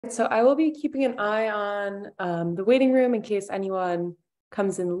So I will be keeping an eye on the waiting room in case anyone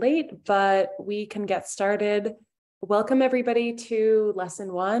comes in late, but we can get started. Welcome everybody to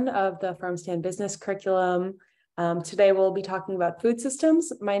lesson 1 of the FarmStand business curriculum. Today we'll be talking about food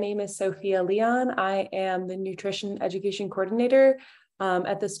systems. My name is Sophia Leon. I am the nutrition education coordinator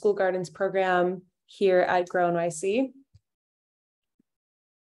at the School Gardens program here at Grow NYC.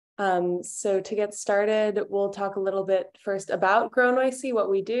 So to get started, we'll talk a little bit first about Grow NYC, what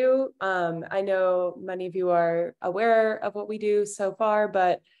we do. I know many of you are aware of what we do so far,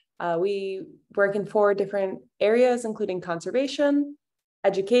 but we work in 4 different areas, including conservation,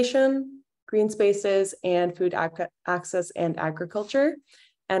 education, green spaces, and food access and agriculture.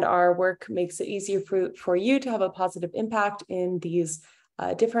 And our work makes it easier for you to have a positive impact in these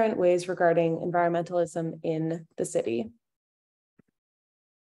different ways regarding environmentalism in the city.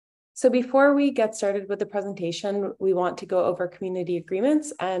 So before we get started with the presentation, we want to go over community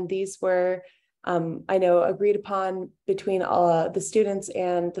agreements, and these were, I know, agreed upon between the students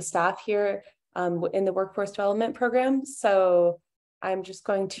and the staff here in the workforce development program. So I'm just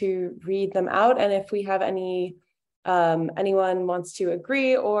going to read them out, and if we have anyone wants to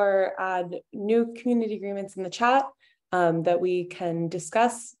agree or add new community agreements in the chat that we can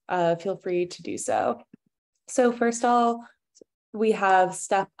discuss, feel free to do so. So first we have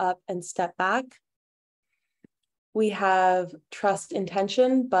step up and step back. We have trust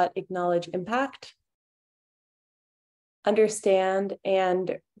intention, but acknowledge impact. Understand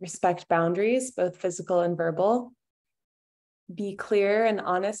and respect boundaries, both physical and verbal. Be clear and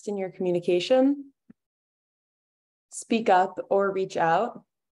honest in your communication. Speak up or reach out.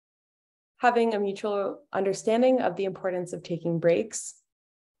 Having a mutual understanding of the importance of taking breaks,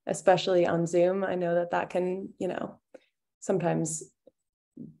 especially on Zoom. I know that can, sometimes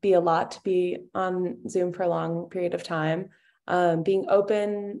be a lot to be on Zoom for a long period of time. Being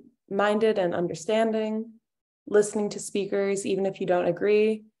open-minded and understanding, listening to speakers, even if you don't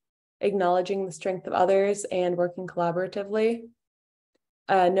agree, acknowledging the strength of others and working collaboratively.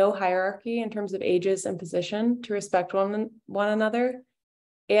 No hierarchy in terms of ages and position, to respect one another,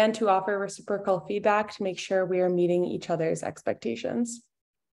 and to offer reciprocal feedback to make sure we are meeting each other's expectations.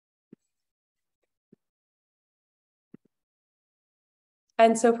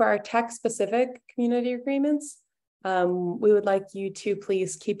 And so for our tech-specific community agreements, we would like you to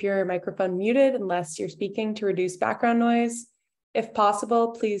please keep your microphone muted unless you're speaking to reduce background noise. If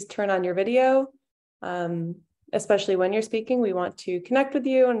possible, please turn on your video, especially when you're speaking. We want to connect with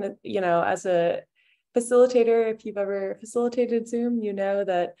you. And, as a facilitator, if you've ever facilitated Zoom, you know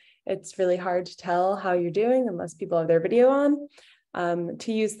that it's really hard to tell how you're doing unless people have their video on.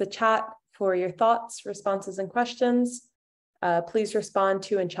 To use the chat for your thoughts, responses, and questions. Please respond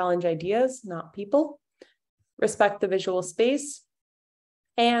to and challenge ideas, not people. Respect the visual space.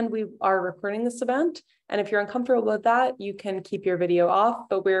 And we are recording this event. And if you're uncomfortable with that, you can keep your video off,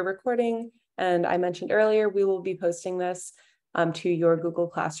 but we're recording. And I mentioned earlier, we will be posting this to your Google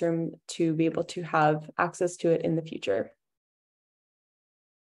Classroom to be able to have access to it in the future.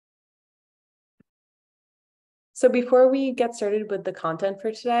 So before we get started with the content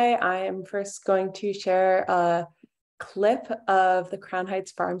for today, I am first going to share a clip of the Crown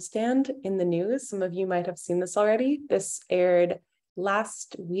Heights farm stand in the news. Some of you might have seen this already. This aired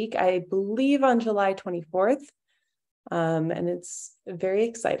last week, I believe on July 24th, and it's very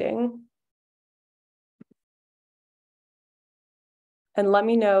exciting. And let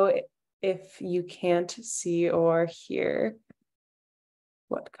me know if you can't see or hear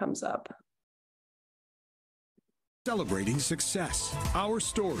what comes up. Celebrating success, our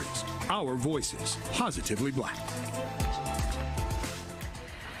stories, our voices, Positively Black.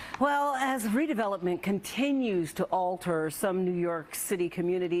 Well, as redevelopment continues to alter some New York City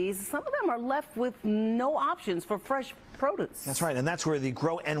communities, some of them are left with no options for fresh produce. That's right, and that's where the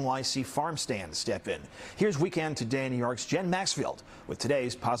Grow NYC farm stands step in. Here's Weekend Today in New York's Jen Maxfield with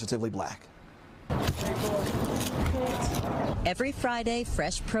today's Positively Black. Every Friday,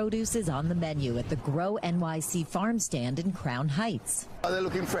 fresh produce is on the menu at the Grow NYC farm stand in Crown Heights. They're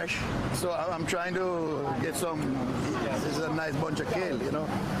looking fresh, so I'm trying to get some. This is a nice bunch of kale,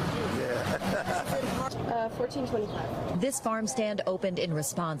 $14.25. This farm stand opened in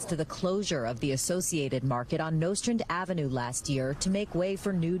response to the closure of the Associated Market on Nostrand Avenue last year to make way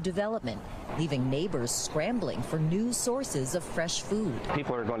for new development, leaving neighbors scrambling for new sources of fresh food.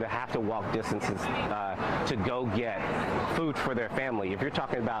 People are going to have to walk distances to go get food for their family. If you're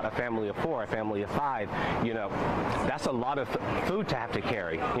talking about a family of 4, a family of 5, that's a lot of food to have to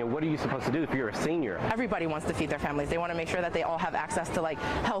carry. What are you supposed to do if you're a senior? Everybody wants to feed their families. They want to make sure that they all have access to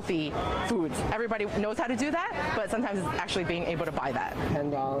healthy foods. Everybody knows how to do that, but sometimes it's actually being able to buy that.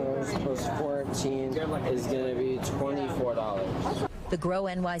 $10 plus 14 is going to be $24. The Grow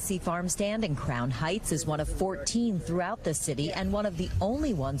NYC farm stand in Crown Heights is one of 14 throughout the city and one of the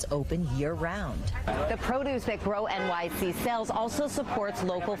only ones open year-round. The produce that Grow NYC sells also supports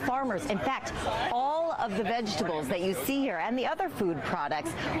local farmers. In fact, all of the vegetables that you see here and the other food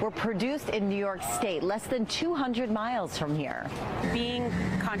products were produced in New York State, less than 200 miles from here. Being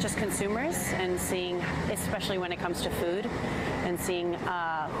conscious consumers and seeing, especially when it comes to food, and seeing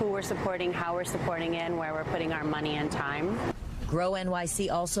who we're supporting, how we're supporting it, and where we're putting our money and time. Grow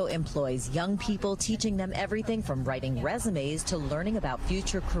NYC also employs young people, teaching them everything from writing resumes to learning about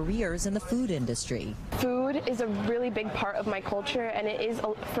future careers in the food industry. Food is a really big part of my culture, and it is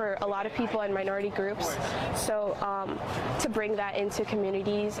for a lot of people in minority groups. So to bring that into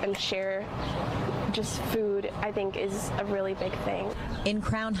communities and share just food, I think, is a really big thing. In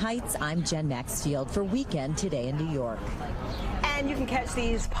Crown Heights, I'm Jen Maxfield for Weekend Today in New York. And you can catch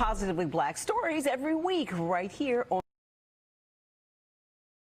these Positively Black stories every week right here on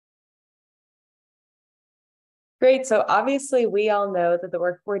Great. So obviously we all know that the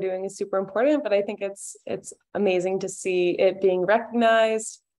work we're doing is super important, but I think it's amazing to see it being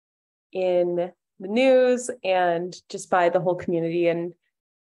recognized in the news and just by the whole community, and,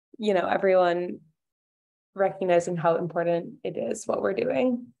 you know, everyone recognizing how important it is what we're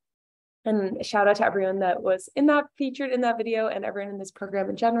doing. And shout out to everyone that was featured in that video, and everyone in this program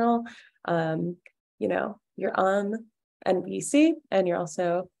in general. You know, you're on NBC and you're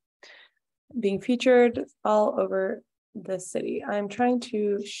also being featured all over the city. I'm trying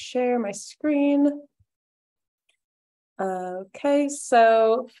to share my screen. Okay,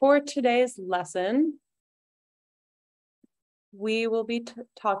 so for today's lesson, we will be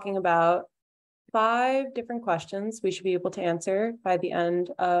talking about 5 different questions we should be able to answer by the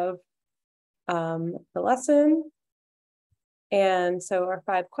end of the lesson. And so our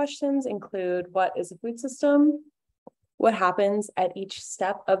 5 questions include: what is a food system? What happens at each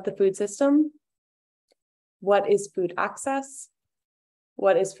step of the food system? What is food access?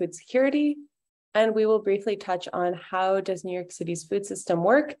 What is food security? And we will briefly touch on how does New York City's food system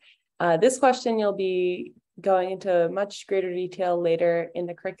work. This question you'll be going into much greater detail later in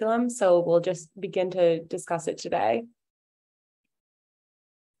the curriculum, so we'll just begin to discuss it today.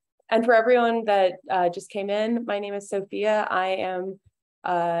 And for everyone that just came in, my name is Sophia. I am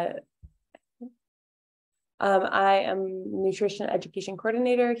Nutrition Education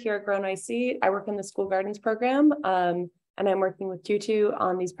Coordinator here at Grow NYC. I work in the School Gardens program, and I'm working with Tutu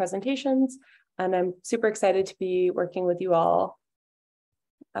on these presentations. And I'm super excited to be working with you all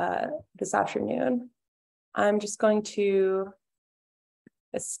this afternoon. I'm just going to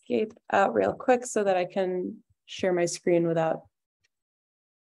escape out real quick so that I can share my screen without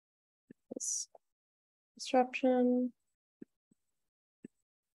this disruption.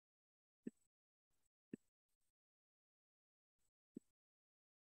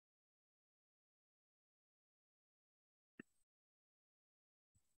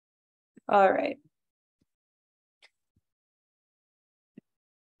 All right.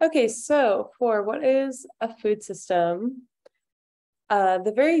 Okay, so for what is a food system,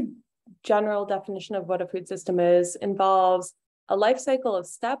 the very general definition of what a food system is involves a life cycle of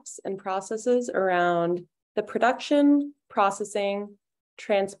steps and processes around the production, processing,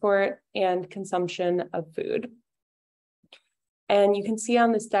 transport, and consumption of food. And you can see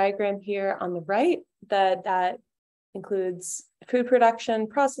on this diagram here on the right that includes food production,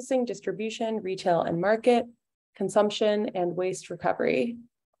 processing, distribution, retail and market, consumption, and waste recovery.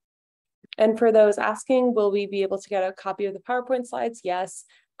 And for those asking, will we be able to get a copy of the PowerPoint slides? Yes,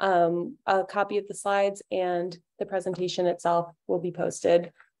 a copy of the slides and the presentation itself will be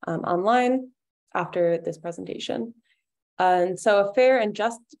posted online after this presentation. And so a fair and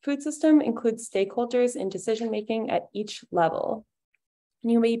just food system includes stakeholders in decision-making at each level.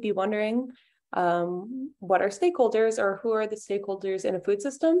 And you may be wondering, what are stakeholders, or who are the stakeholders in a food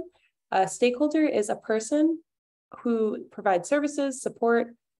system? A stakeholder is a person who provides services,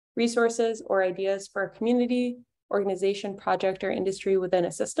 support, resources, or ideas for a community, organization, project, or industry within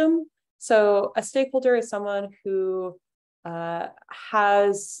a system. So a stakeholder is someone who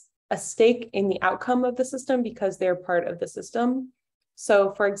has a stake in the outcome of the system because they're part of the system.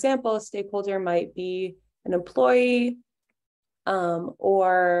 So for example, a stakeholder might be an employee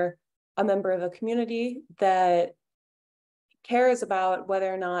or a member of a community that cares about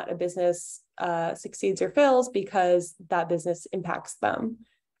whether or not a business succeeds or fails because that business impacts them.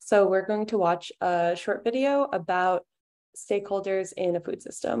 So we're going to watch a short video about stakeholders in a food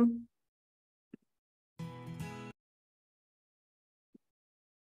system.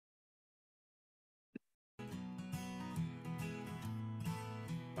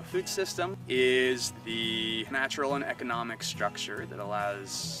 food system is the natural and economic structure that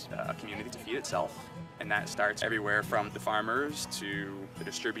allows a community to feed itself. And that starts everywhere from the farmers to the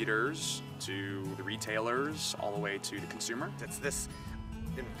distributors to the retailers all the way to the consumer. It's this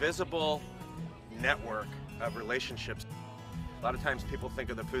invisible network of relationships. A lot of times people think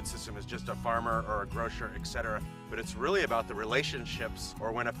of the food system as just a farmer or a grocer, etc. But it's really about the relationships,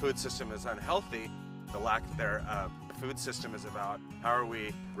 or when a food system is unhealthy, the lack thereof. The food system is about how are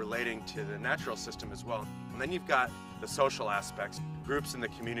we relating to the natural system as well. And then you've got the social aspects, groups in the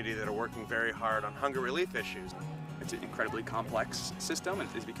community that are working very hard on hunger relief issues. It's an incredibly complex system, and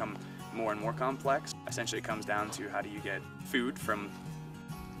it's become more and more complex. Essentially, it comes down to how do you get food from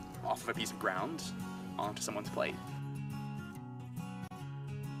off of a piece of ground onto someone's plate.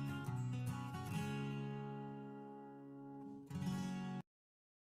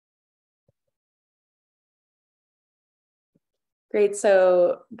 Great.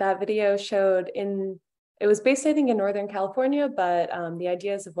 So that video showed it was based, I think, in Northern California, but the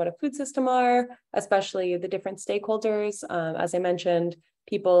ideas of what a food system are, especially the different stakeholders, as I mentioned,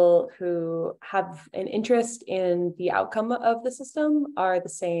 people who have an interest in the outcome of the system are the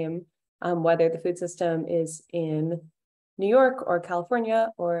same, whether the food system is in New York or California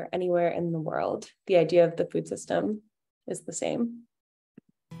or anywhere in the world. The idea of the food system is the same.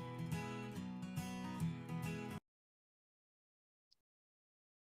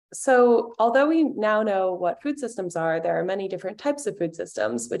 So although we now know what food systems are, there are many different types of food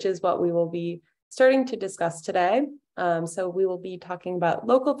systems, which is what we will be starting to discuss today. So we will be talking about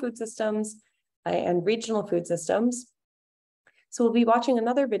local food systems and regional food systems. So we'll be watching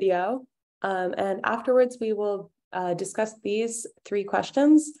another video, and afterwards we will discuss these 3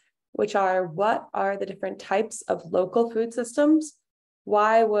 questions, which are: what are the different types of local food systems?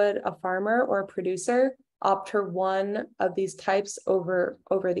 Why would a farmer or a producer opt for one of these types over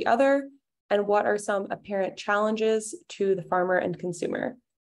the other? And what are some apparent challenges to the farmer and consumer?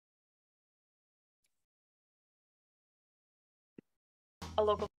 A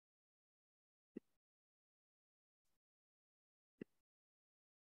local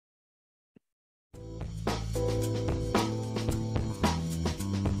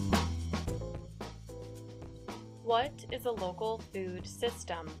What is a local food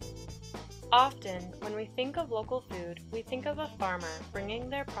system? Often, when we think of local food, we think of a farmer bringing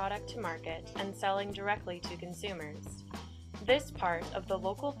their product to market and selling directly to consumers. This part of the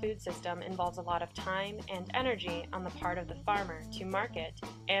local food system involves a lot of time and energy on the part of the farmer to market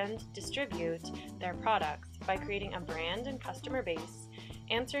and distribute their products by creating a brand and customer base,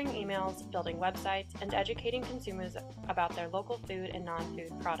 answering emails, building websites, and educating consumers about their local food and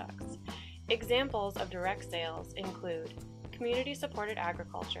non-food products. Examples of direct sales include community-supported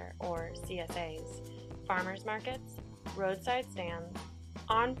agriculture, or CSAs, farmers markets, roadside stands,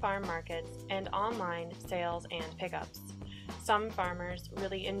 on-farm markets, and online sales and pickups. Some farmers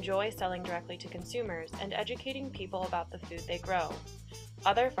really enjoy selling directly to consumers and educating people about the food they grow.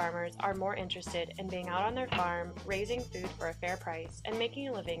 Other farmers are more interested in being out on their farm, raising food for a fair price, and making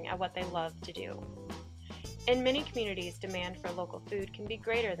a living at what they love to do. In many communities, demand for local food can be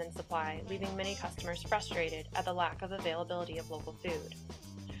greater than supply, leaving many customers frustrated at the lack of availability of local food.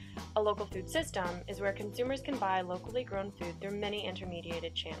 A local food system is where consumers can buy locally grown food through many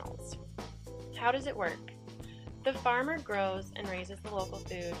intermediated channels. How does it work? The farmer grows and raises the local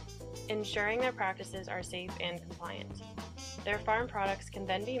food, ensuring their practices are safe and compliant. Their farm products can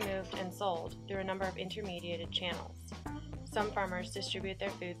then be moved and sold through a number of intermediated channels. Some farmers distribute their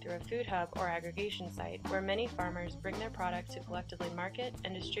food through a food hub or aggregation site, where many farmers bring their product to collectively market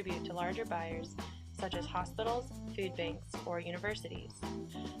and distribute to larger buyers, such as hospitals, food banks, or universities.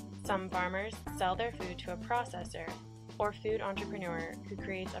 Some farmers sell their food to a processor or food entrepreneur who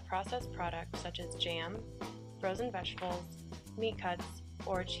creates a processed product such as jam, frozen vegetables, meat cuts,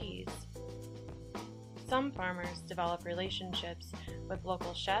 or cheese. Some farmers develop relationships with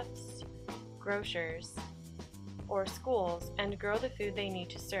local chefs, grocers, or schools and grow the food they need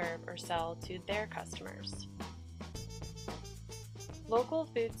to serve or sell to their customers. Local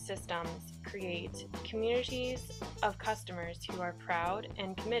food systems create communities of customers who are proud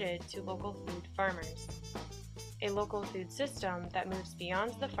and committed to local food farmers. A local food system that moves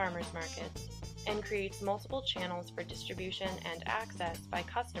beyond the farmers market and creates multiple channels for distribution and access by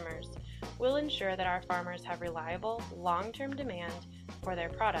customers will ensure that our farmers have reliable, long-term demand for their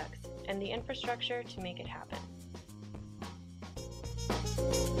products and the infrastructure to make it happen.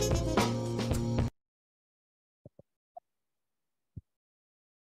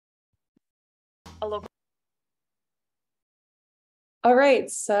 A local All right,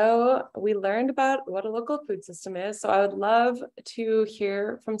 so we learned about what a local food system is. So I would love to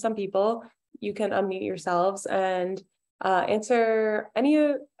hear from some people. You can unmute yourselves and answer any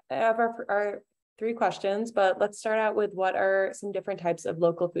of our 3 questions, but let's start out with what are some different types of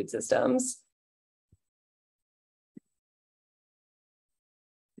local food systems?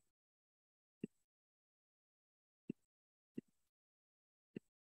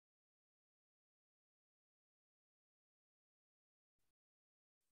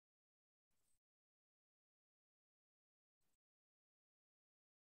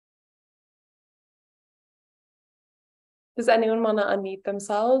 Does anyone want to unmute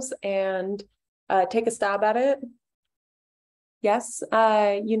themselves and take a stab at it? Yes,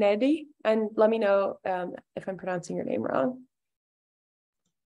 Unedi, and let me know if I'm pronouncing your name wrong.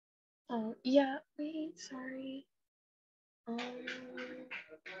 Oh, yeah, wait, sorry.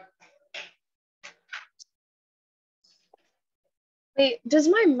 Wait, does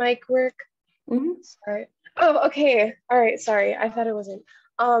my mic work? Sorry. Oh, okay. All right, sorry. I thought it wasn't.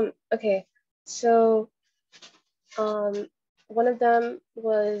 Okay. So, one of them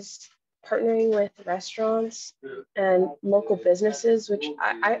was partnering with restaurants and local businesses, which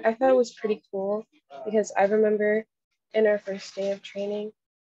I thought was pretty cool because I remember in our first day of training,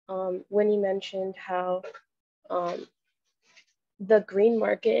 when you mentioned how the green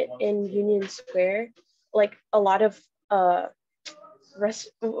market in Union Square, like a lot of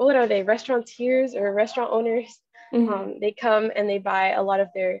what are they, restaurateurs or restaurant owners? They come and they buy a lot of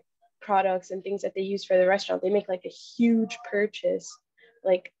their products and things that they use for the restaurant. They make like a huge purchase,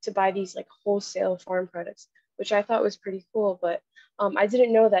 like to buy these like wholesale farm products, which I thought was pretty cool. But I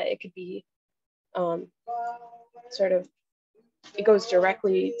didn't know that it could be sort of, it goes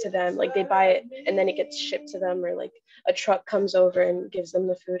directly to them. Like they buy it and then it gets shipped to them, or like a truck comes over and gives them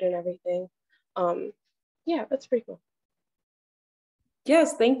the food and everything. Yeah, that's pretty cool.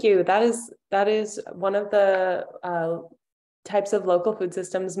 Yes, thank you. That is one of the types of local food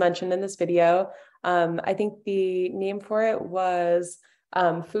systems mentioned in this video. I think the name for it was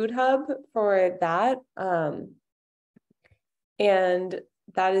Food Hub for that. And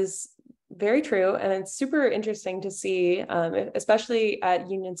that is very true. And it's super interesting to see, especially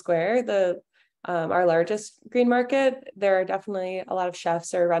at Union Square, our largest green market. There are definitely a lot of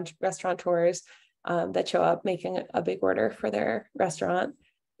chefs or restaurateurs that show up making a big order for their restaurant.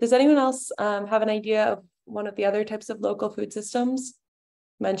 Does anyone else have an idea of one of the other types of local food systems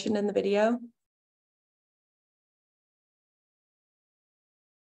mentioned in the video?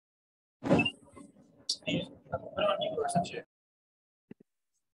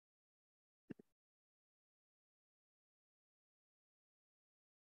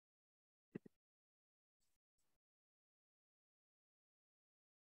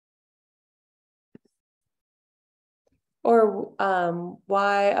 Or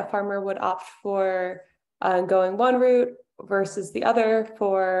why a farmer would opt for going one route versus the other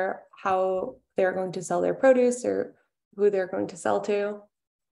for how they're going to sell their produce or who they're going to sell to.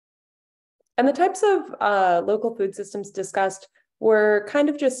 And the types of local food systems discussed were kind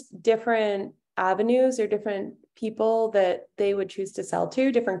of just different avenues or different people that they would choose to sell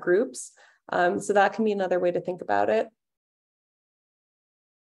to, different groups. So that can be another way to think about it.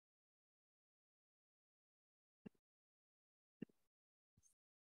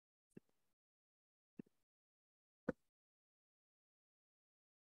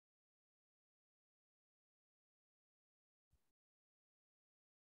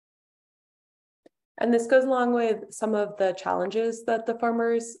 And this goes along with some of the challenges that the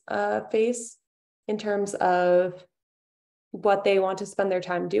farmers face in terms of what they want to spend their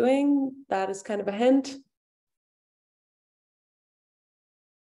time doing. That is kind of a hint.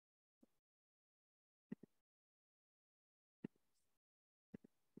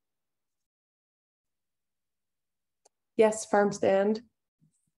 Yes, farm stand.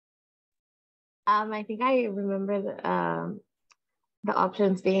 I think I remember the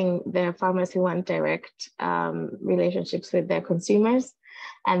options being the farmers who want direct relationships with their consumers.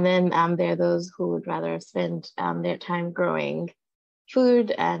 And then there are those who would rather spend their time growing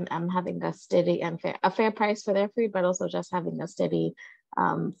food and having a steady and fair price for their food, but also just having a steady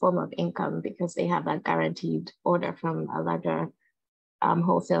form of income because they have a guaranteed order from a larger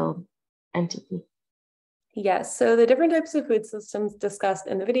wholesale entity. Yes, so the different types of food systems discussed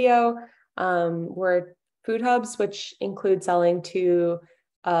in the video were food hubs, which include selling to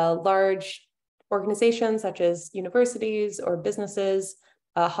large organizations such as universities or businesses,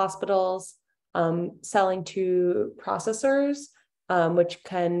 hospitals, selling to processors, which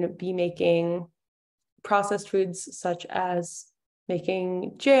can be making processed foods such as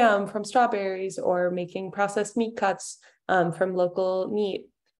making jam from strawberries or making processed meat cuts from local meat,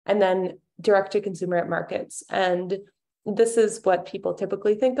 and then direct to consumer at markets. And this is what people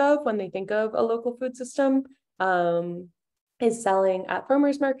typically think of when they think of a local food system, is selling at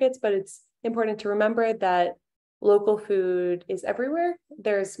farmers markets, but it's important to remember that local food is everywhere.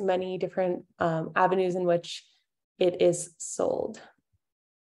 There's many different avenues in which it is sold.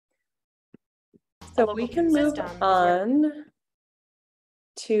 So we can move on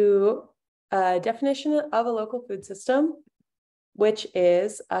to a definition of a local food system, which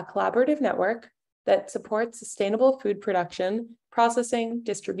is a collaborative network that supports sustainable food production, processing,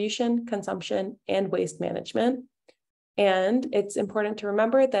 distribution, consumption, and waste management. And it's important to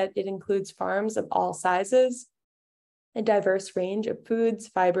remember that it includes farms of all sizes, a diverse range of foods,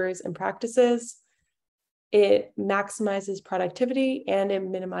 fibers, and practices. It maximizes productivity and it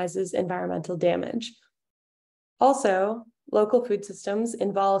minimizes environmental damage. Also, local food systems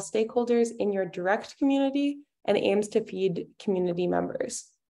involve stakeholders in your direct community and aims to feed community members.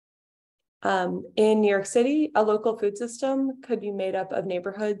 In New York City, a local food system could be made up of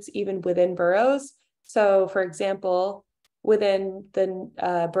neighborhoods even within boroughs. So, for example, within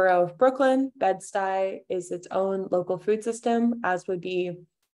the borough of Brooklyn, Bed-Stuy is its own local food system, as would be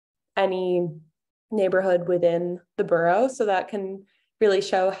any neighborhood within the borough. So that can really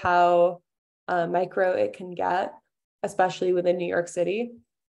show how micro it can get, especially within New York City.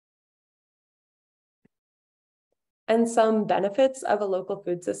 And some benefits of a local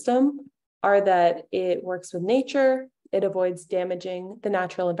food system are that it works with nature, it avoids damaging the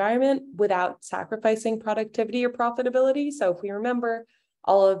natural environment without sacrificing productivity or profitability. So if we remember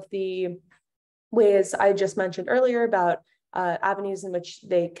all of the ways I just mentioned earlier about avenues in which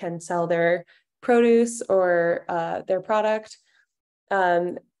they can sell their produce or their product,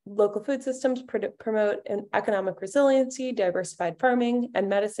 local food systems promote an economic resiliency, diversified farming, and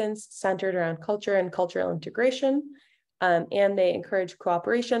medicines centered around culture and cultural integration. And they encourage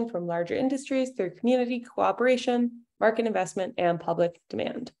cooperation from larger industries through community cooperation, market investment, and public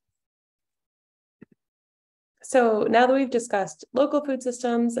demand. So now that we've discussed local food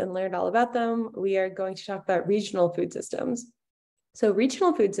systems and learned all about them, we are going to talk about regional food systems. So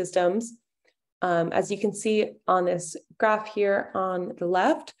regional food systems, as you can see on this graph here on the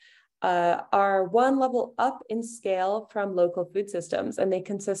left, are one level up in scale from local food systems, and they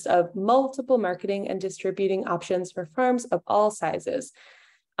consist of multiple marketing and distributing options for farms of all sizes.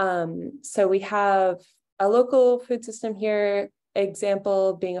 So we have a local food system here,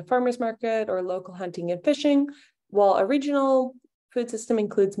 example being a farmer's market or local hunting and fishing, while a regional food system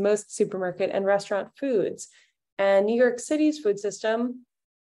includes most supermarket and restaurant foods. And New York City's food system,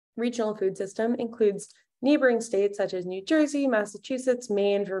 regional food system, includes neighboring states such as New Jersey, Massachusetts,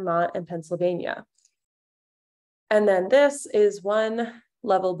 Maine, Vermont, and Pennsylvania. And then this is one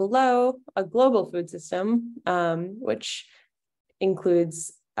level below a global food system, which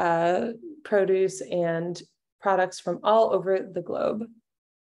includes produce and products from all over the globe.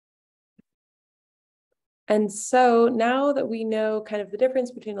 And so now that we know kind of the difference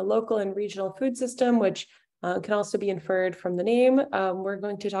between a local and regional food system, which can also be inferred from the name, we're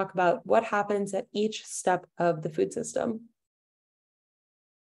going to talk about what happens at each step of the food system.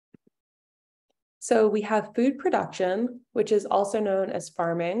 So we have food production, which is also known as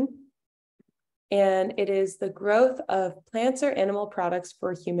farming, and it is the growth of plants or animal products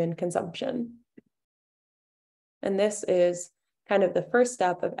for human consumption. And this is kind of the first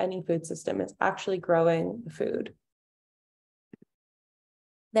step of any food system, is actually growing the food.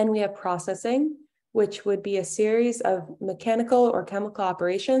 Then we have processing, which would be a series of mechanical or chemical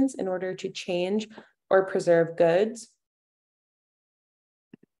operations in order to change or preserve goods.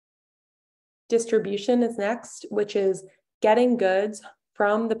 Distribution is next, which is getting goods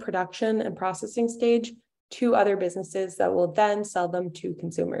from the production and processing stage to other businesses that will then sell them to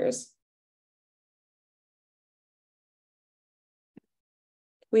consumers.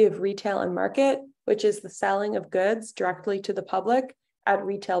 We have retail and market, which is the selling of goods directly to the public at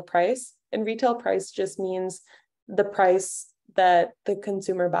retail price. And retail price just means the price that the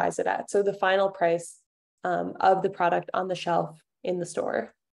consumer buys it at. So the final price of the product on the shelf in the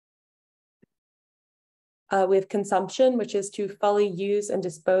store. We have consumption, which is to fully use and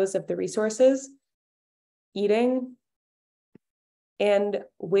dispose of the resources, eating, and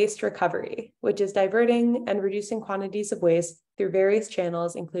waste recovery, which is diverting and reducing quantities of waste through various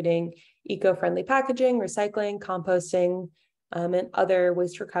channels, including eco-friendly packaging, recycling, composting, and other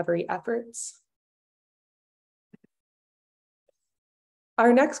waste recovery efforts.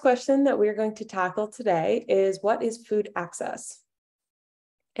 Our next question that we're going to tackle today is, what is food access?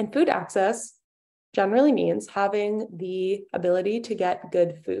 And food access generally means having the ability to get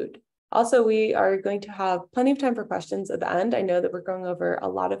good food. Also, we are going to have plenty of time for questions at the end. I know that we're going over a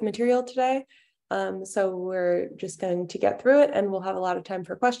lot of material today. So we're just going to get through it, and we'll have a lot of time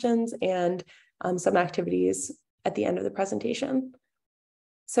for questions and some activities at the end of the presentation.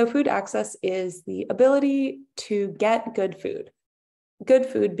 So food access is the ability to get good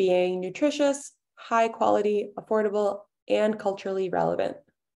food being nutritious, high quality, affordable, and culturally relevant.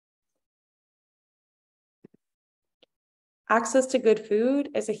 Access to good food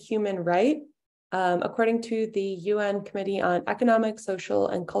is a human right. According to the UN Committee on Economic, Social,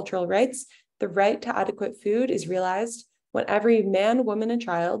 and Cultural Rights, the right to adequate food is realized when every man, woman, and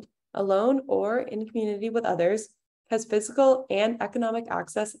child, alone or in community with others, has physical and economic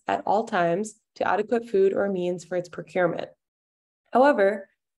access at all times to adequate food or means for its procurement. However,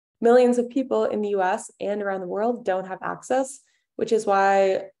 millions of people in the US and around the world don't have access, which is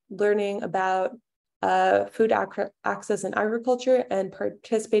why learning about food access in agriculture and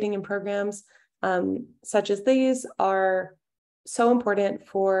participating in programs such as these are so important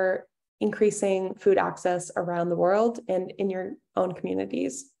for increasing food access around the world and in your own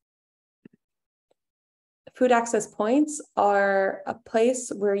communities. Food access points are a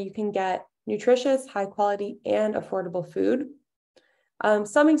place where you can get nutritious, high quality, and affordable food.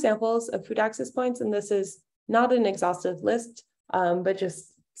 Some examples of food access points, and this is not an exhaustive list, but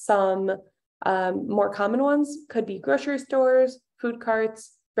just some more common ones, could be grocery stores, food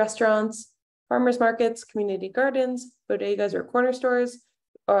carts, restaurants, farmers markets, community gardens, bodegas or corner stores,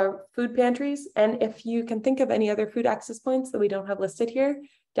 or food pantries. And if you can think of any other food access points that we don't have listed here,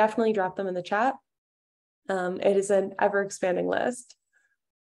 definitely drop them in the chat. It is an ever-expanding list.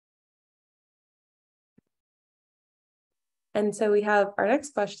 And so we have our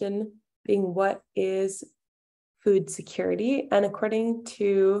next question being, what is food security? And according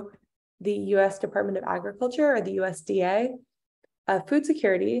to the US Department of Agriculture, or the USDA, food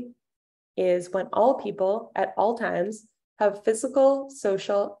security is when all people at all times have physical,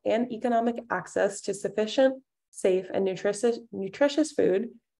 social, and economic access to sufficient, safe, and nutritious food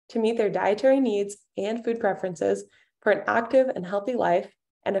to meet their dietary needs and food preferences for an active and healthy life,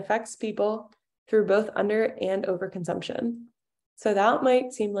 and affects people through both under and overconsumption. So that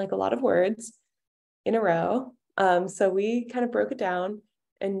might seem like a lot of words in a row. So we kind of broke it down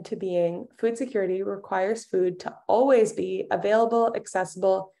into being food security requires food to always be available,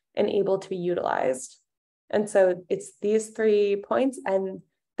 accessible, and able to be utilized. And so it's these 3 points, and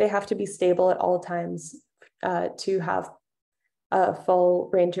they have to be stable at all times to have a full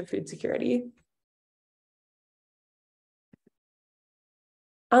range of food security.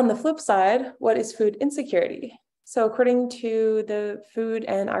 On the flip side, what is food insecurity? So according to the Food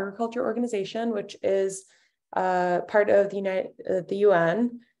and Agriculture Organization, which is part of the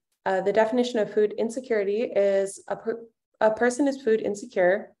UN, the definition of food insecurity is a person is food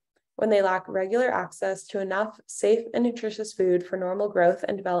insecure when they lack regular access to enough safe and nutritious food for normal growth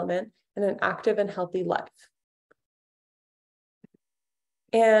and development in an active and healthy life.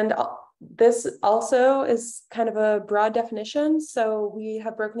 And this also is kind of a broad definition. So we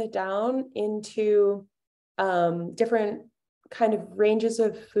have broken it down into different kind of ranges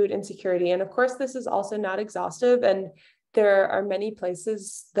of food insecurity. And of course, this is also not exhaustive. And there are many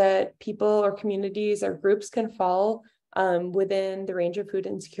places that people or communities or groups can fall within the range of food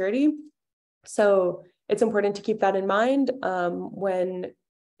insecurity. So it's important to keep that in mind when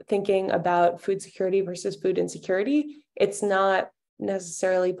thinking about food security versus food insecurity. It's not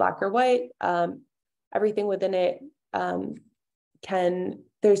necessarily black or white. Everything within it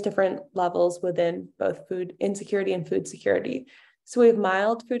there's different levels within both food insecurity and food security. So we have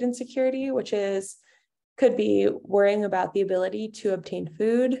mild food insecurity, which could be worrying about the ability to obtain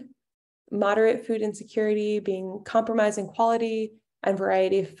food. Moderate food insecurity being compromising quality and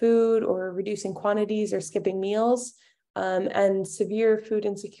variety of food, or reducing quantities or skipping meals. And severe food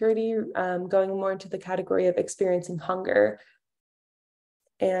insecurity going more into the category of experiencing hunger.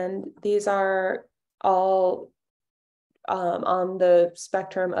 And these are all on the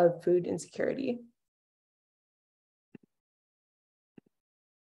spectrum of food insecurity.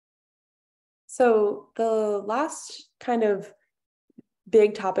 So the last kind of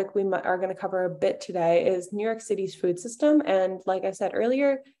big topic we are going to cover a bit today is New York City's food system. And like I said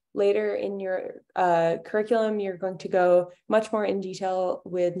earlier, later in your curriculum, you're going to go much more in detail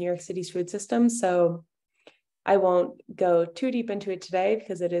with New York City's food system. So I won't go too deep into it today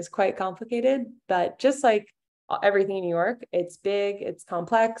because it is quite complicated, but just like everything in New York, it's big, it's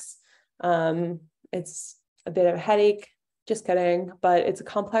complex, it's a bit of a headache, just kidding, but it's a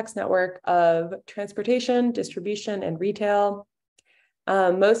complex network of transportation, distribution, and retail.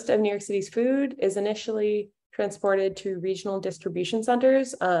 Most of New York City's food is initially transported to regional distribution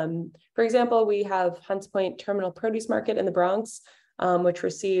centers. For example, we have Hunts Point Terminal Produce Market in the Bronx, which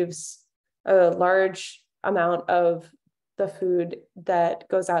receives a large amount of the food that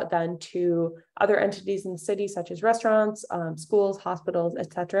goes out then to other entities in the city, such as restaurants, schools, hospitals,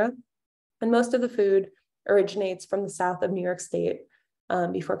 etc. And most of the food originates from the south of New York State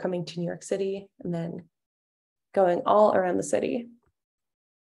before coming to New York City and then going all around the city.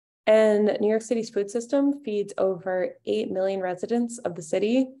 And New York City's food system feeds over 8 million residents of the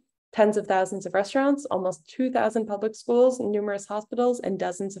city, tens of thousands of restaurants, almost 2,000 public schools, numerous hospitals, and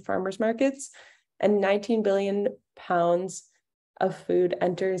dozens of farmers markets. And 19 billion pounds of food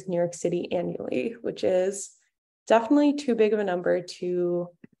enters New York City annually, which is definitely too big of a number to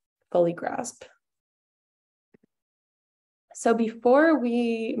fully grasp. So before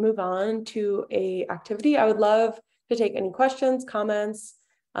we move on to an activity, I would love to take any questions, comments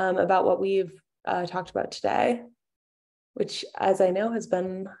about what we've talked about today, which, as I know, has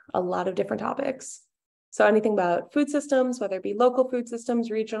been a lot of different topics. So anything about food systems, whether it be local food systems,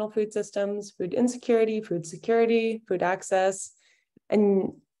 regional food systems, food insecurity, food security, food access,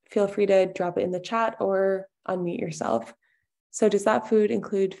 and feel free to drop it in the chat or unmute yourself. So does that food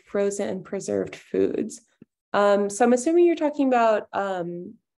include frozen and preserved foods? So I'm assuming you're talking about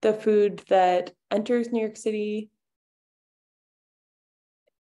the food that enters New York City.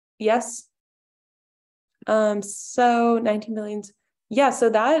 Yes. So 19 billions. Yeah, so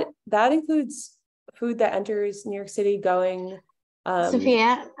that includes food that enters New York City going.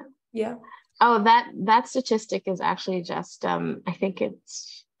 Sophia? Yeah. Oh, that statistic is actually just, I think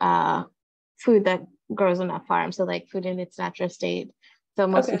it's food that grows on a farm. So like food in its natural state. So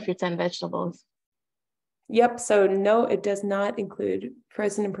mostly fruits and vegetables. Yep. So no, it does not include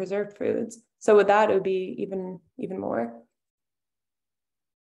frozen and preserved foods. So with that, it would be even more.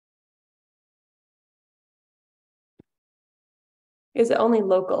 Is it only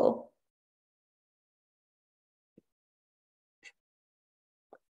local?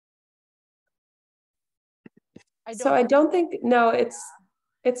 So I don't think, no,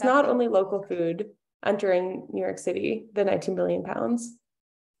 it's not only local food entering New York City, the 19 billion pounds.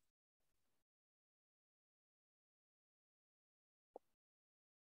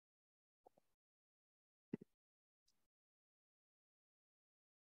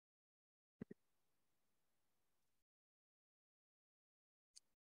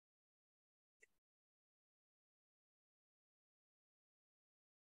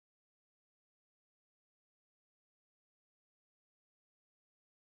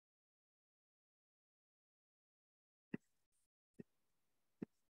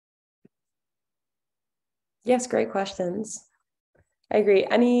 Yes, great questions. I agree.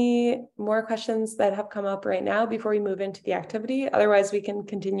 Any more questions that have come up right now before we move into the activity? Otherwise, we can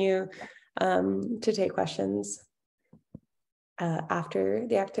continue to take questions after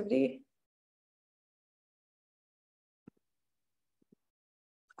the activity.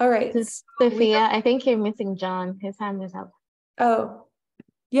 All right. Sophia, I think you're missing John. His hand is up. Oh,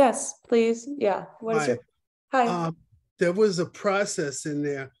 yes, please. Yeah. What is your... Hi. There was a process in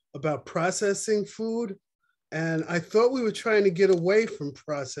there about processing food. And I thought we were trying to get away from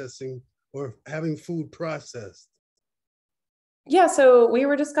processing or having food processed. Yeah, so we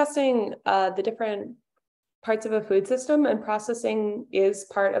were discussing the different parts of a food system, and processing is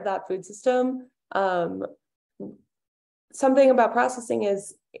part of that food system. Something about processing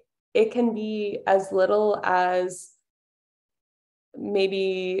is it can be as little as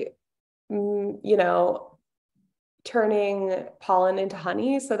maybe, turning pollen into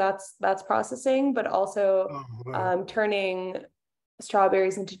honey. So that's processing, but also turning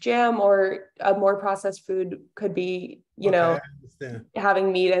strawberries into jam, or a more processed food could be,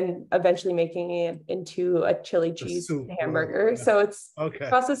 having meat and eventually making it into a chili cheese hamburger. So it's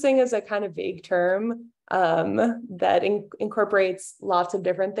processing is a kind of vague term that incorporates lots of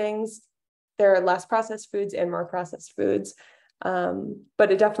different things. There are less processed foods and more processed foods,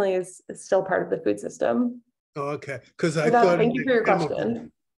 but it definitely is still part of the food system. Oh, okay, because I thought thank you for your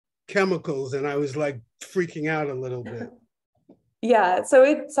question. Chemicals, and I was like freaking out a little bit. Yeah,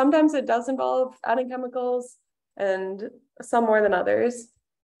 so sometimes it does involve adding chemicals, and some more than others.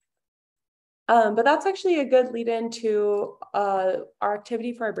 But that's actually a good lead into our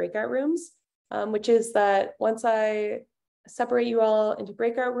activity for our breakout rooms, which is that once I separate you all into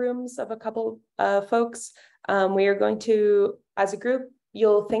breakout rooms of a couple folks, we are going to, as a group,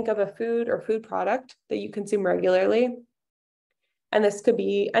 you'll think of a food or food product that you consume regularly. And this could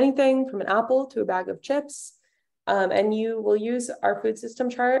be anything from an apple to a bag of chips. And you will use our food system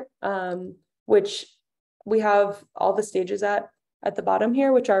chart, which we have all the stages at at the bottom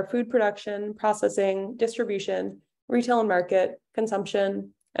here, which are food production, processing, distribution, retail and market,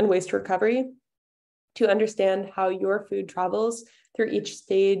 consumption, and waste recovery, to understand how your food travels through each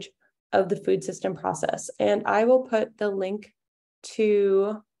stage of the food system process. And I will put the link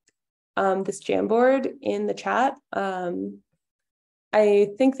to this Jamboard in the chat. I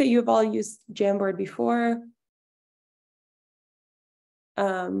think that you've all used Jamboard before.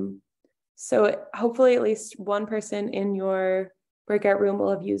 So hopefully at least one person in your breakout room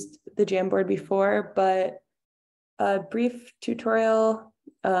will have used the Jamboard before, but a brief tutorial,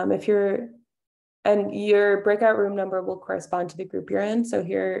 and your breakout room number will correspond to the group you're in. So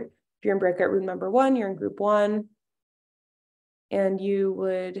here, if you're in breakout room number 1, you're in group 1, and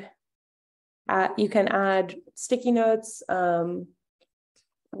you can add sticky notes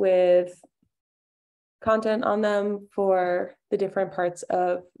with content on them for the different parts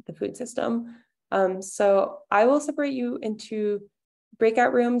of the food system. So I will separate you into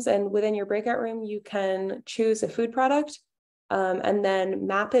breakout rooms, and within your breakout room, you can choose a food product and then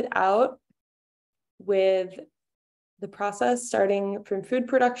map it out with the process starting from food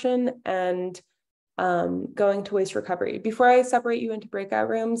production and going to waste recovery. Before I separate you into breakout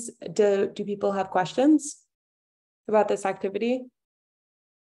rooms, do people have questions about this activity?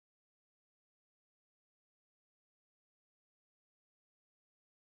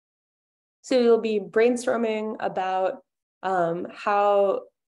 So you'll be brainstorming about how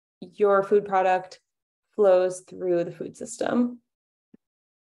your food product flows through the food system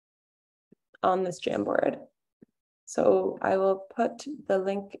on this Jamboard. So I will put the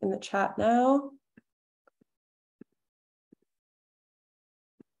link in the chat now.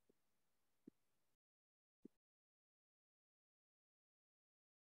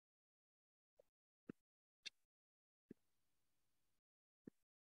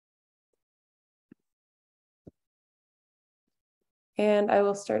 And I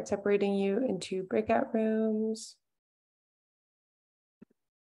will start separating you into breakout rooms.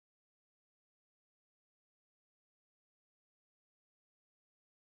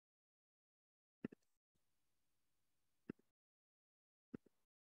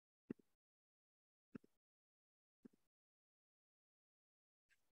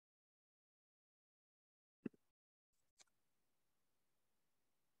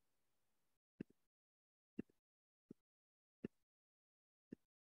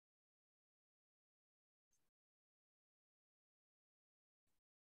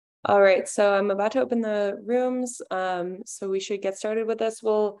 All right, so I'm about to open the rooms. So we should get started with this.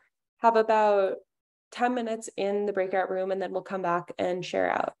 We'll have about 10 minutes in the breakout room, and then we'll come back and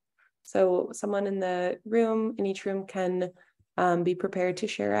share out. So someone in the room, in each room, can be prepared to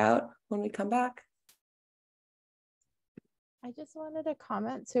share out when we come back. I just wanted to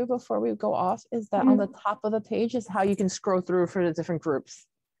comment too before we go off is that on the top of the page is how you can scroll through for the different groups.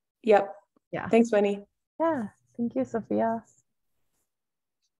 Yep. Yeah. Thanks, Winnie. Yeah. Thank you, Sophia.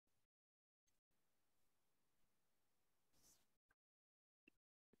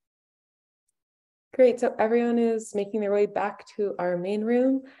 Great, so everyone is making their way back to our main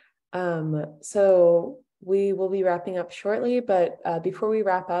room. So we will be wrapping up shortly, but before we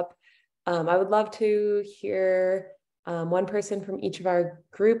wrap up, I would love to hear one person from each of our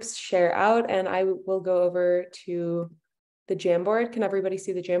groups share out, and I will go over to the Jamboard. Can everybody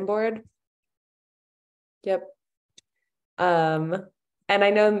see the Jamboard? Yep. And I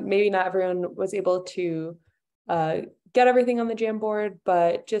know maybe not everyone was able to get everything on the Jamboard,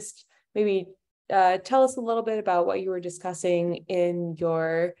 but just maybe tell us a little bit about what you were discussing in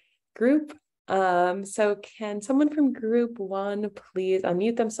your group. So can someone from group 1 please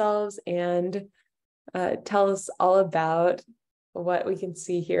unmute themselves and tell us all about what we can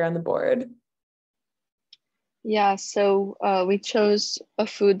see here on the board? Yeah, so we chose a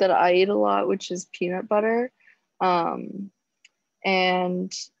food that I eat a lot, which is peanut butter. And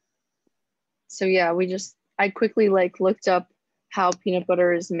so yeah, I quickly looked up how peanut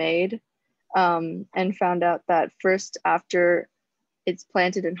butter is made. And found out that first, after it's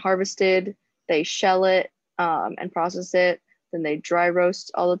planted and harvested, they shell it and process it. Then they dry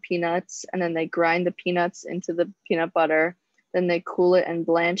roast all the peanuts, and then they grind the peanuts into the peanut butter. Then they cool it and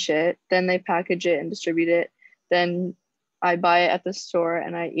blanch it. Then they package it and distribute it. Then I buy it at the store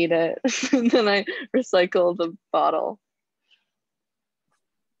and I eat it. And then I recycle the bottle.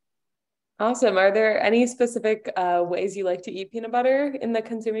 Awesome. Are there any specific ways you like to eat peanut butter in the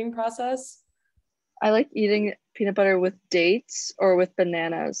consuming process? I like eating peanut butter with dates or with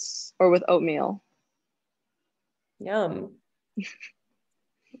bananas or with oatmeal. Yum.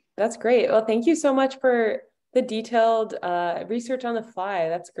 That's great. Well, thank you so much for the detailed research on the fly.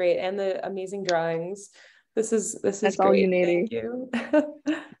 That's great. And the amazing drawings. This is That's great. all you need. Thank you.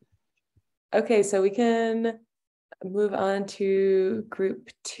 Okay, so we can move on to group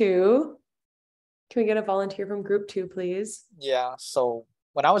 2. Can we get a volunteer from group 2, please? Yeah, so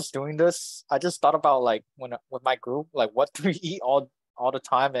when I was doing this, I just thought about like with my group, like what do we eat all the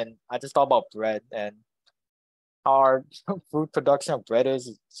time, and I just thought about bread and how our food production of bread is.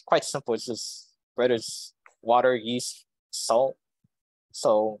 It's quite simple. It's just bread is water, yeast, salt.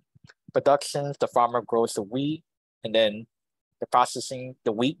 So production, the farmer grows the wheat, and then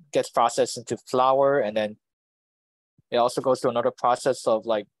the wheat gets processed into flour, and then it also goes through another process of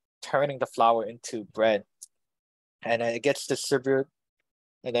like turning the flour into bread, and then it gets distributed,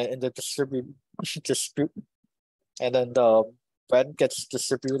 and then in the distribute, and then the bread gets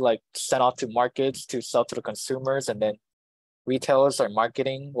distributed, like sent out to markets to sell to the consumers, and then retailers or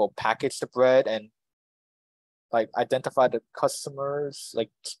marketing will package the bread and like identify the customers,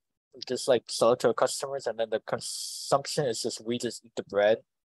 like just like sell it to the customers, and then the consumption is just we just eat the bread,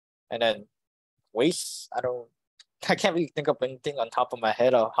 and then waste. I can't really think of anything on top of my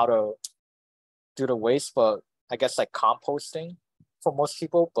head of how to do the waste, but I guess like composting for most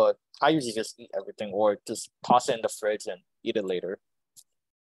people. But I usually just eat everything or just toss it in the fridge and eat it later.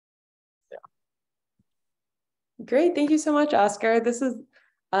 Yeah. Great. Thank you so much, Oscar. This is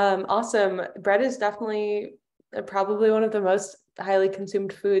awesome. Bread is definitely probably one of the most highly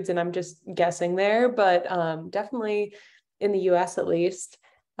consumed foods, and I'm just guessing there, but definitely in the US at least.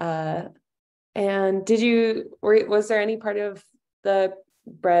 And was there any part of the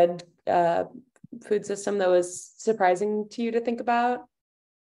bread food system that was surprising to you to think about?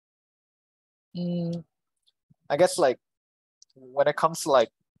 I guess like when it comes to like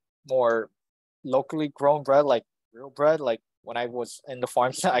more locally grown bread, like real bread, like when I was in the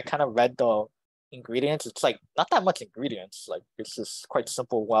farm, I kind of read the ingredients. It's like not that much ingredients. Like it's just quite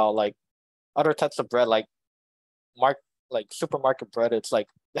simple. While like other types of bread, like supermarket bread, it's like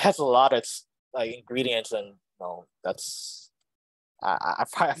it has a lot of like ingredients, and that's I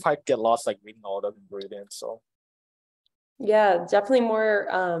might get lost like reading all the ingredients. So yeah, definitely more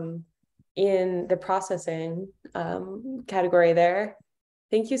in the processing category there.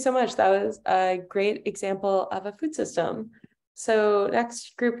 Thank you so much. That was a great example of a food system. So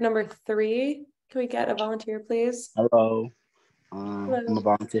next, group number 3, can we get a volunteer, please? Hello. Hello. I'm a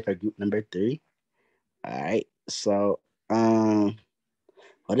volunteer for group number 3. All right. So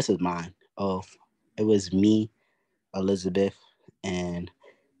this is mine. Oh, it was me, Elizabeth, and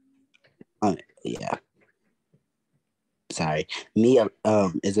me,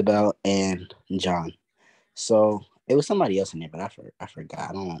 Isabel, and John. So it was somebody else in there, but I forgot.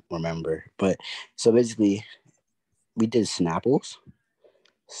 I don't remember. But so basically, we did Snapples.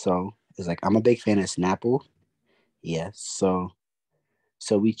 So it's like I'm a big fan of Snapple. Yeah. So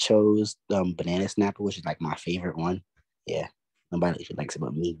we chose banana Snapple, which is like my favorite one. Yeah. Nobody likes it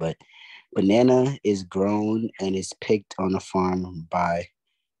but me. But banana is grown and is picked on a farm by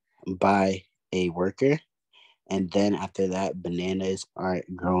a worker. And then after that, bananas are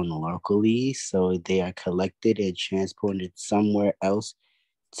grown locally. So they are collected and transported somewhere else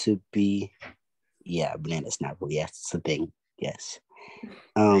to be, banana Snapple. Yes, it's a thing. Yes.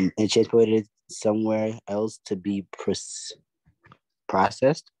 And transported somewhere else to be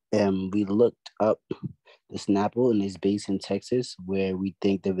processed. And we looked up the Snapple, and it's based in Texas, where we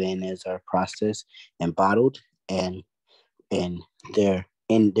think the bananas are processed and bottled, and they're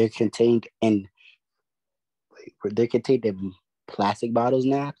contained in plastic bottles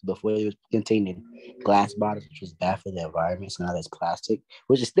now. Before it was contained in glass bottles, which was bad for the environment. So now there's plastic,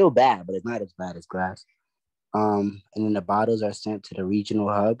 which is still bad, but it's not as bad as glass. And then the bottles are sent to the regional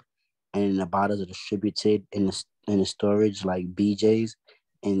hub, and then the bottles are distributed in the storage like BJ's,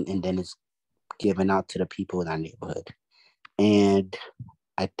 and then it's given out to the people in our neighborhood. And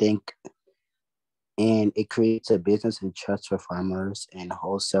I think, and it creates a business and trust for farmers and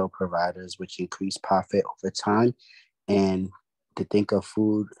wholesale providers, which increase profit over time. And to think of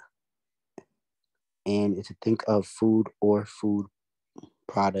food, or food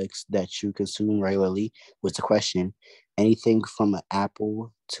products that you consume regularly was the question. Anything from an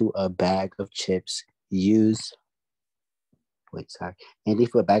apple to a bag of chips, anything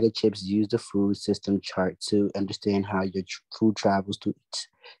for a bag of chips, use the food system chart to understand how your food travels to each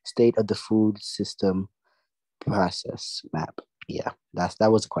state of the food system process map. Yeah,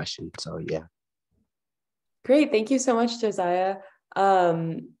 that was a question. So yeah. Great. Thank you so much, Josiah.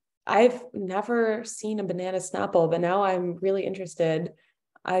 I've never seen a banana Snapple, but now I'm really interested.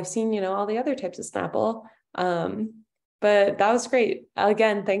 I've seen, all the other types of Snapple, but that was great.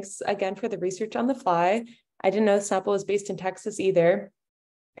 Again, thanks again for the research on the fly. I didn't know Snapple was based in Texas either.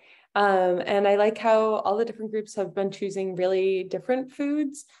 And I like how all the different groups have been choosing really different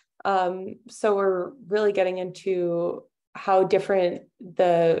foods. So we're really getting into how different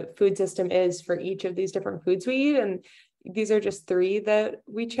the food system is for each of these different foods we eat. And these are just 3 that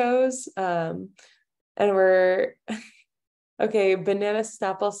we chose. And we're, okay, banana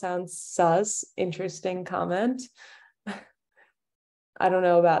Snapple sounds sus. Interesting comment. I don't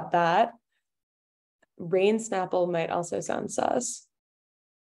know about that. Rain Snapple might also sound sus.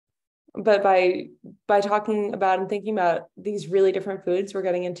 But by talking about and thinking about these really different foods, we're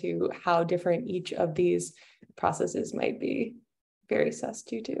getting into how different each of these processes might be. Very sus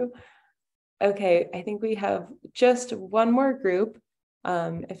too. Okay, I think we have just one more group.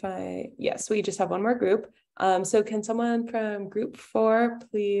 Yes, we just have one more group. So can someone from group 4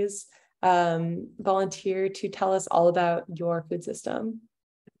 please volunteer to tell us all about your food system?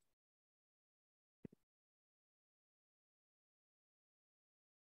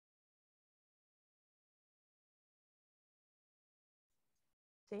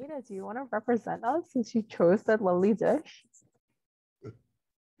 Jada, do you want to represent us since you chose the lovely dish?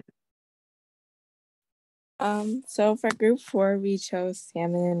 So for group 4, we chose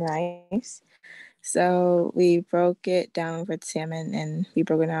salmon and rice. So we broke it down for salmon and we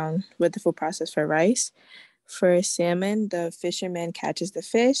broke it down with the full process for rice. For salmon, the fisherman catches the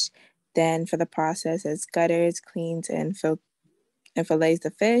fish. Then for the process, it's gutters, cleans, and fillets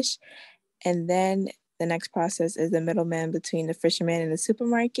the fish. And then the next process is the middleman between the fisherman and the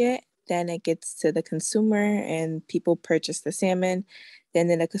supermarket. Then it gets to the consumer and people purchase the salmon. Then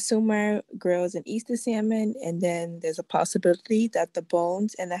the consumer grills and eats the salmon. And then there's a possibility that the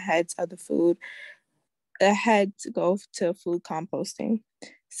bones and the heads of the heads go to food composting.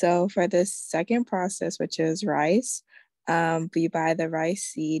 So for the second process, which is rice, we buy the rice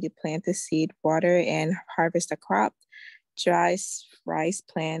seed, plant the seed, water, and harvest the crop. Dry rice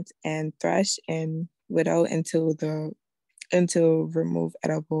plant and thresh and whittle until remove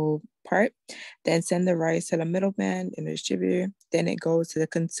edible part. Then send the rice to the middleman and the distributor. Then it goes to the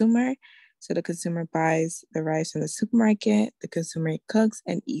consumer. So the consumer buys the rice from the supermarket. The consumer cooks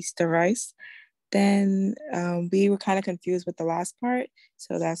and eats the rice. Then we were kind of confused with the last part.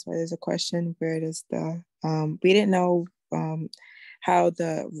 So that's why there's a question, where does we didn't know how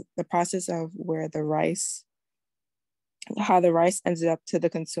the process of how the rice ended up to the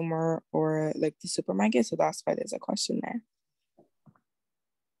consumer or like the supermarket. So that's why there's a question there.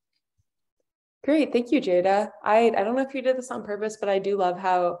 Great, thank you, Jada. I don't know if you did this on purpose, but I do love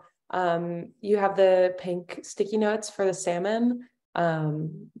how you have the pink sticky notes for the salmon,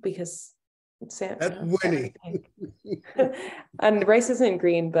 because that's Winnie. And rice isn't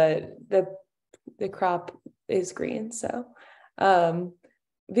green, but the crop is green. So, but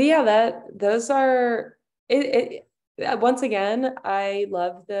yeah, those are it. Once again, I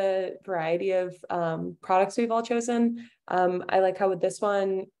love the variety of products we've all chosen. I like how with this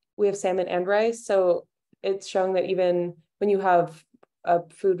one, we have salmon and rice. So it's showing that even when you have a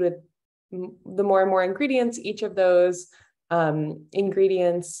food with the more and more ingredients, each of those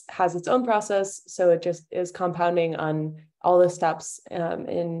ingredients has its own process. So it just is compounding on all the steps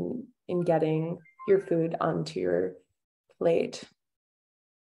in getting your food onto your plate.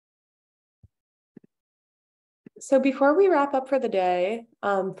 So before we wrap up for the day,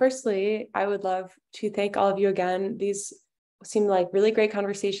 firstly, I would love to thank all of you again. These seemed like really great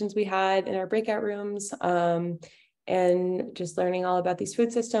conversations we had in our breakout rooms, and just learning all about these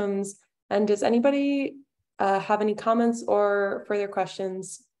food systems. And does anybody have any comments or further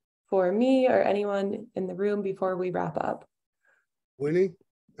questions for me or anyone in the room before we wrap up? Winnie?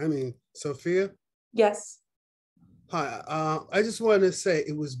 Sophia? Yes. Hi, I just wanted to say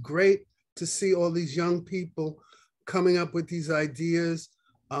it was great to see all these young people coming up with these ideas.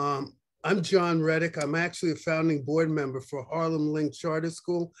 I'm John Reddick. I'm actually a founding board member for Harlem Link Charter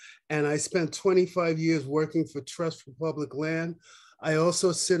School, and I spent 25 years working for Trust for Public Land. I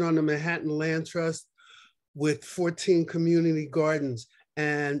also sit on the Manhattan Land Trust with 14 community gardens.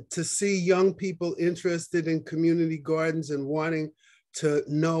 And to see young people interested in community gardens and wanting to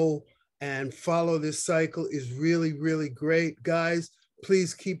know and follow this cycle is really, really great. Guys,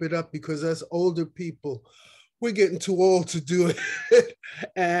 please keep it up, because us older people, we're getting too old to do it.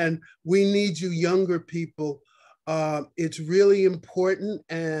 And we need you younger people. It's really important,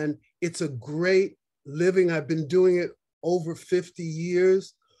 and it's a great living. I've been doing it over 50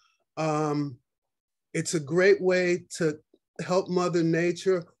 years. It's a great way to help Mother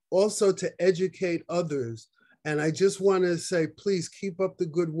Nature, also to educate others. And I just want to say, please keep up the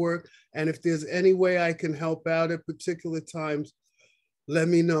good work. And if there's any way I can help out at particular times, let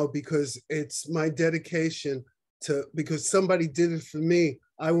me know, because it's my dedication to, because somebody did it for me.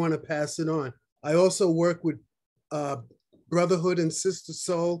 I want to pass it on. I also work with Brotherhood and Sister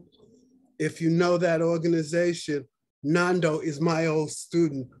Soul. If you know that organization, Nando is my old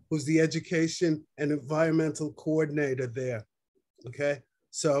student who's the education and environmental coordinator there. Okay,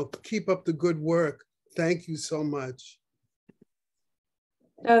 so keep up the good work. Thank you so much.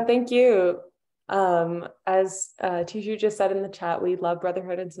 No, thank you. As Tishu just said in the chat, we love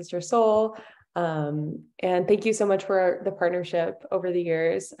Brotherhood and Sister Soul. And thank you so much for the partnership over the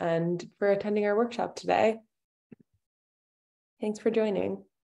years and for attending our workshop today. Thanks for joining.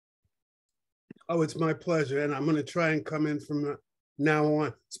 Oh, it's my pleasure. And I'm going to try and come in from now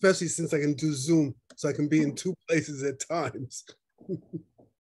on, especially since I can do Zoom, so I can be in 2 places at times. Thank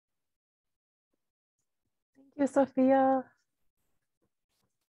you, Sophia.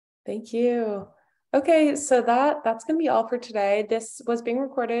 Thank you. Okay, so that's going to be all for today. This was being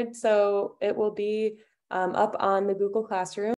recorded, so it will be up on the Google Classroom.